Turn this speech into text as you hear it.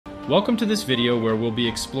Welcome to this video where we'll be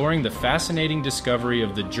exploring the fascinating discovery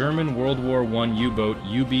of the German World War I U-boat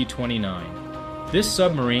UB-29. This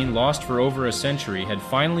submarine, lost for over a century, had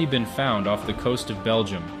finally been found off the coast of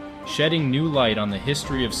Belgium, shedding new light on the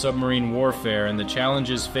history of submarine warfare and the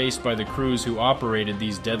challenges faced by the crews who operated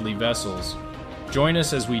these deadly vessels. Join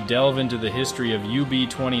us as we delve into the history of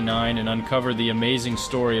UB-29 and uncover the amazing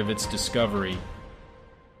story of its discovery.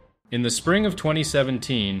 In the spring of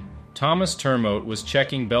 2017, Thomas Termote was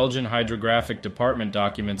checking Belgian Hydrographic Department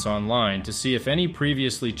documents online to see if any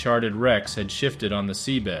previously charted wrecks had shifted on the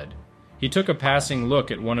seabed. He took a passing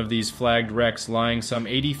look at one of these flagged wrecks lying some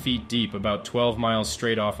 80 feet deep about 12 miles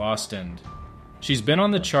straight off Ostend. "She's been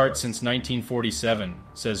on the chart since 1947,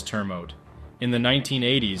 says Termote. "In the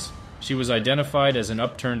 1980s, she was identified as an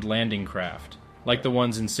upturned landing craft, like the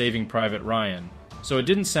ones in Saving Private Ryan, so it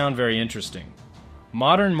didn't sound very interesting."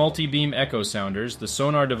 Modern multi-beam echo sounders, the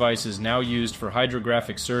sonar devices now used for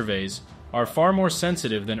hydrographic surveys, are far more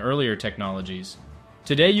sensitive than earlier technologies.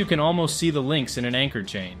 Today you can almost see the links in an anchor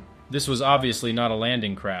chain. This was obviously not a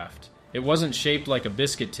landing craft. It wasn't shaped like a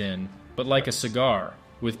biscuit tin, but like a cigar,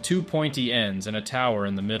 with two pointy ends and a tower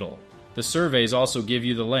in the middle. The surveys also give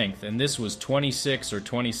you the length, and this was 26 or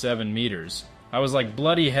 27 meters. I was like,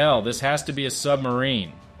 bloody hell, this has to be a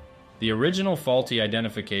submarine. The original faulty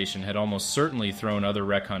identification had almost certainly thrown other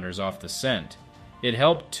wreck hunters off the scent. It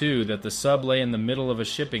helped, too, that the sub lay in the middle of a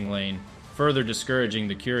shipping lane, further discouraging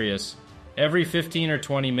the curious. Every 15 or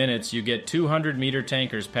 20 minutes, you get 200-meter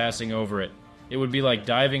tankers passing over it. It would be like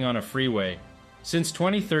diving on a freeway. Since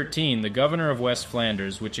 2013, the governor of West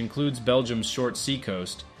Flanders, which includes Belgium's short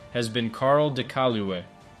seacoast, has been Karel de Caluwe.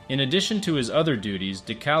 In addition to his other duties,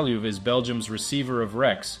 de Caluwe is Belgium's receiver of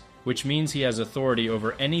wrecks, which means he has authority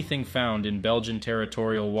over anything found in Belgian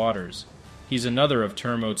territorial waters. He's another of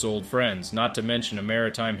Termote's old friends, not to mention a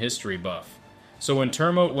maritime history buff. So when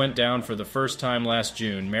Termote went down for the first time last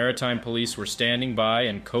June, maritime police were standing by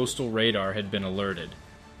and coastal radar had been alerted.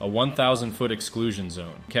 A 1,000-foot exclusion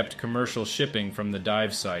zone kept commercial shipping from the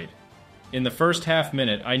dive site. "In the first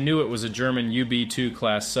half-minute, I knew it was a German UB-2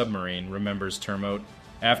 class submarine," remembers Termote.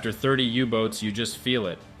 "After 30 U-boats, you just feel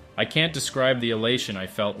it. I can't describe the elation I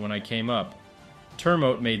felt when I came up."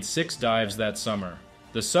 Termote made 6 dives that summer.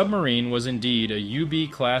 The submarine was indeed a UB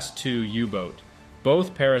Class II U-boat.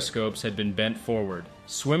 Both periscopes had been bent forward.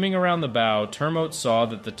 Swimming around the bow, Termote saw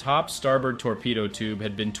that the top starboard torpedo tube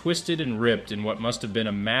had been twisted and ripped in what must have been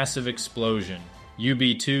a massive explosion.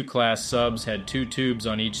 UB-2 class subs had 2 tubes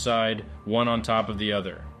on each side, one on top of the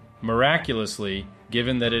other. Miraculously,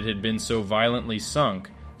 given that it had been so violently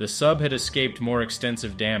sunk, the sub had escaped more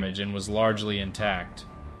extensive damage and was largely intact.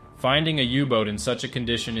 "Finding a U-boat in such a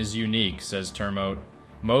condition is unique," says Termote.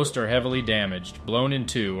 "Most are heavily damaged, blown in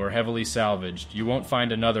two, or heavily salvaged. You won't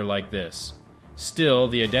find another like this." Still,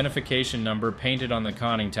 the identification number painted on the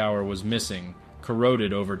conning tower was missing,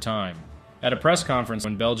 corroded over time. At a press conference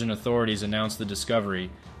when Belgian authorities announced the discovery,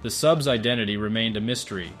 the sub's identity remained a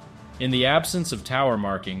mystery. In the absence of tower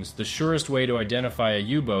markings, the surest way to identify a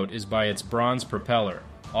U-boat is by its bronze propeller,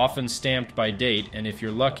 often stamped by date and, if you're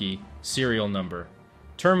lucky, serial number.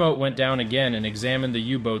 Termote went down again and examined the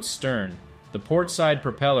U-boat's stern. The port side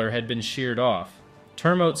propeller had been sheared off.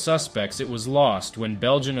 Termote suspects it was lost when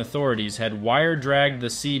Belgian authorities had wire-dragged the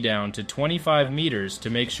sea down to 25 meters to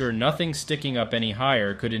make sure nothing sticking up any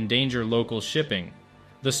higher could endanger local shipping.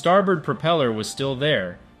 The starboard propeller was still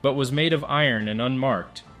there, but was made of iron and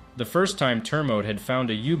unmarked. The first time Termote had found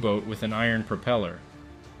a U-boat with an iron propeller.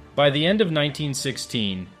 By the end of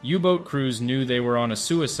 1916, U-boat crews knew they were on a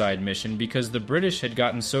suicide mission because the British had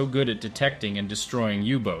gotten so good at detecting and destroying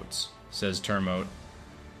U-boats, says Termote.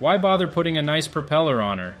 Why bother putting a nice propeller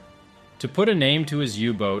on her? To put a name to his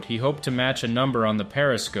U-boat, he hoped to match a number on the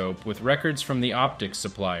periscope with records from the optics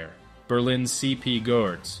supplier, Berlin's CP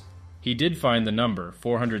Goertz. He did find the number,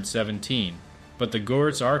 417, but the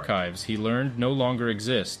Goertz archives, he learned, no longer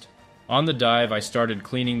exist. "On the dive, I started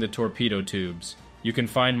cleaning the torpedo tubes. You can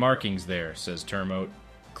find markings there," says Termote.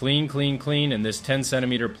 "Clean, clean, clean, and this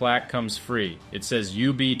 10-centimeter plaque comes free. It says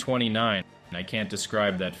UB-29, and I can't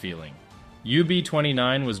describe that feeling."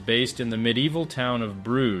 UB-29 was based in the medieval town of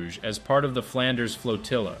Bruges as part of the Flanders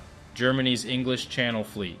Flotilla, Germany's English Channel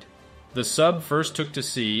Fleet. The sub first took to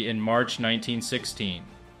sea in March 1916.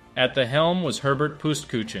 At the helm was Herbert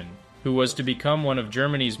Pustküchen, who was to become one of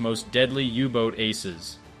Germany's most deadly U-boat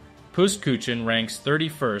aces. Pustküchen ranks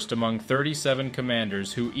 31st among 37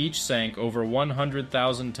 commanders who each sank over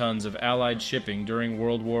 100,000 tons of Allied shipping during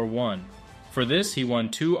World War I. For this, he won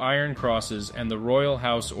 2 Iron Crosses and the Royal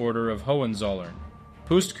House Order of Hohenzollern.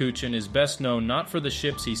 Pustküchen is best known not for the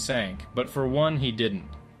ships he sank, but for one he didn't.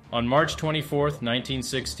 On March 24,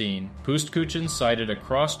 1916, Pustküchen sighted a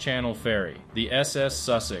cross-channel ferry, the SS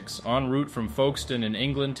Sussex, en route from Folkestone in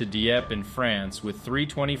England to Dieppe in France with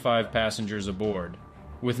 325 passengers aboard.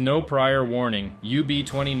 With no prior warning,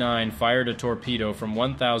 UB-29 fired a torpedo from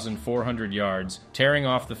 1,400 yards, tearing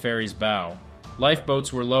off the ferry's bow.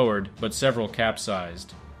 Lifeboats were lowered, but several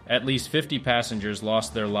capsized. At least 50 passengers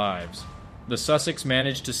lost their lives. The Sussex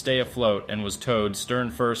managed to stay afloat and was towed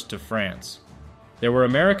stern first to France. There were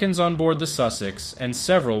Americans on board the Sussex, and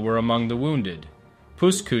several were among the wounded.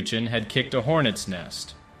 Pustküchen had kicked a hornet's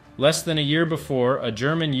nest. Less than a year before, a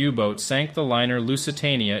German U-boat sank the liner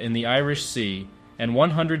Lusitania in the Irish Sea, and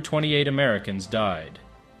 128 Americans died.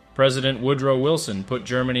 President Woodrow Wilson put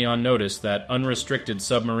Germany on notice that unrestricted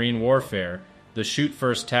submarine warfare, the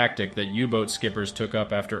shoot-first tactic that U-boat skippers took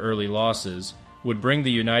up after early losses, would bring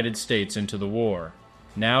the United States into the war.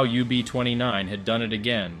 Now UB-29 had done it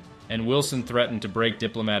again, and Wilson threatened to break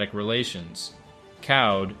diplomatic relations.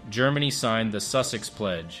 Cowed, Germany signed the Sussex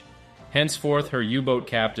Pledge. Henceforth, her U-boat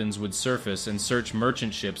captains would surface and search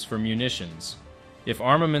merchant ships for munitions. If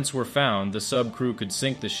armaments were found, the sub-crew could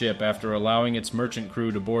sink the ship after allowing its merchant crew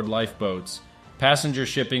to board lifeboats. Passenger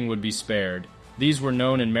shipping would be spared. These were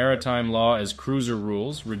known in maritime law as cruiser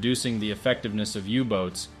rules, reducing the effectiveness of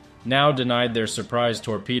U-boats, now denied their surprise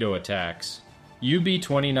torpedo attacks.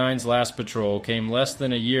 UB-29's last patrol came less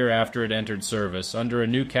than a year after it entered service under a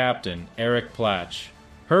new captain, Erich Platsch.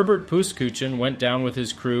 Herbert Pustküchen went down with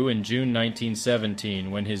his crew in June 1917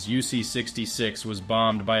 when his UC-66 was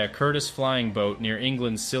bombed by a Curtiss flying boat near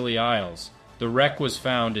England's Scilly Isles. The wreck was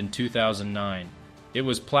found in 2009. It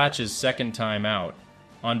was Platsch's second time out.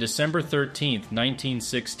 On December 13,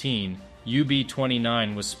 1916,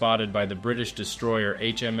 UB-29 was spotted by the British destroyer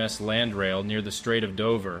HMS Landrail near the Strait of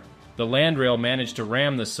Dover. The Landrail managed to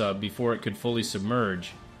ram the sub before it could fully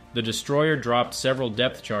submerge. The destroyer dropped several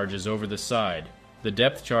depth charges over the side. The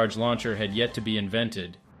depth charge launcher had yet to be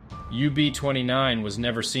invented. UB-29 was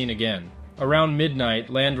never seen again. Around midnight,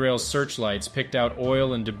 Landrail's searchlights picked out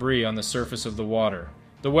oil and debris on the surface of the water.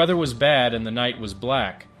 The weather was bad and the night was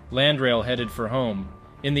black. Landrail headed for home.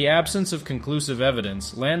 In the absence of conclusive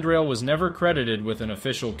evidence, Landrail was never credited with an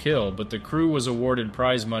official kill, but the crew was awarded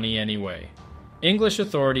prize money anyway. English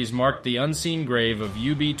authorities marked the unseen grave of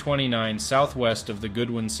UB-29 southwest of the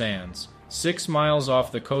Goodwin Sands, 6 miles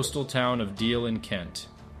off the coastal town of Deal in Kent.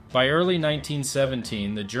 By early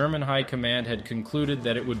 1917, the German High Command had concluded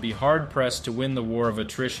that it would be hard-pressed to win the war of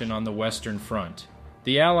attrition on the Western Front.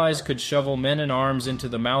 The Allies could shovel men and arms into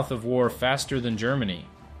the mouth of war faster than Germany.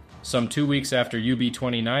 Some 2 weeks after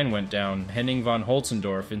UB-29 went down, Henning von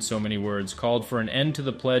Holzendorf, in so many words, called for an end to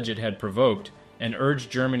the pledge it had provoked and urged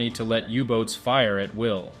Germany to let U-boats fire at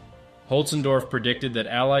will. Holzendorf predicted that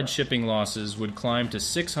Allied shipping losses would climb to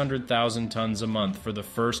 600,000 tons a month for the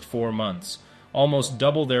first 4 months, almost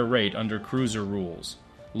double their rate under cruiser rules.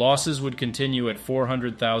 Losses would continue at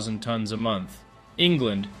 400,000 tons a month.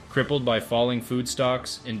 England, crippled by falling food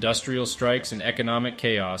stocks, industrial strikes, and economic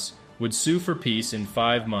chaos, would sue for peace in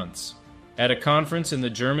 5 months. At a conference in the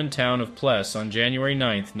German town of Pless on January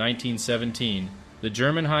 9, 1917, the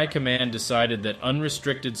German High Command decided that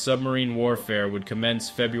unrestricted submarine warfare would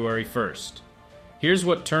commence February 1st. Here's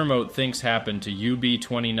what Termote thinks happened to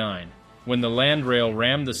UB-29. When the Landrail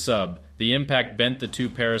rammed the sub, the impact bent the two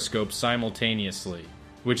periscopes simultaneously,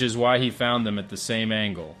 which is why he found them at the same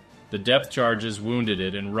angle. The depth charges wounded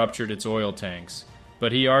it and ruptured its oil tanks,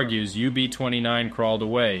 but he argues UB-29 crawled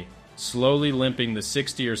away, slowly limping the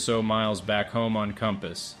 60 or so miles back home on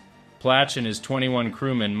compass. Platsch and his 21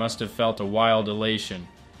 crewmen must have felt a wild elation.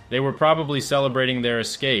 They were probably celebrating their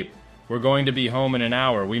escape. We're going to be home in an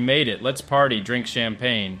hour. We made it. Let's party, drink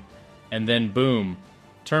champagne. And then boom.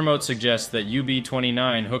 Termote suggests that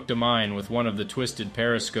UB-29 hooked a mine with one of the twisted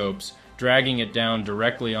periscopes, dragging it down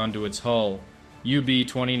directly onto its hull.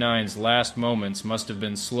 UB-29's last moments must have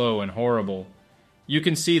been slow and horrible. You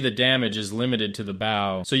can see the damage is limited to the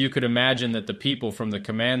bow, so you could imagine that the people from the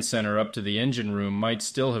command center up to the engine room might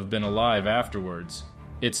still have been alive afterwards.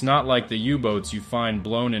 It's not like the U-boats you find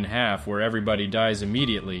blown in half where everybody dies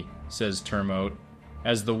immediately, says Termote.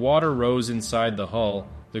 As the water rose inside the hull,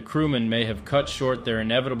 the crewmen may have cut short their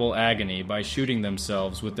inevitable agony by shooting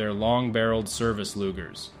themselves with their long-barreled service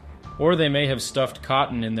Lugers. Or they may have stuffed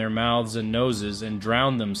cotton in their mouths and noses and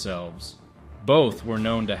drowned themselves. Both were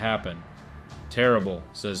known to happen. Terrible,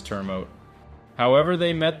 says Termote. However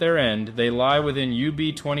they met their end, they lie within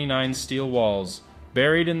UB-29's steel walls,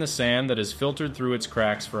 buried in the sand that has filtered through its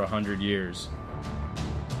cracks for 100 years.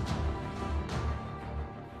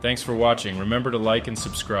 Thanks for watching. Remember to like and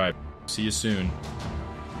subscribe. See you soon.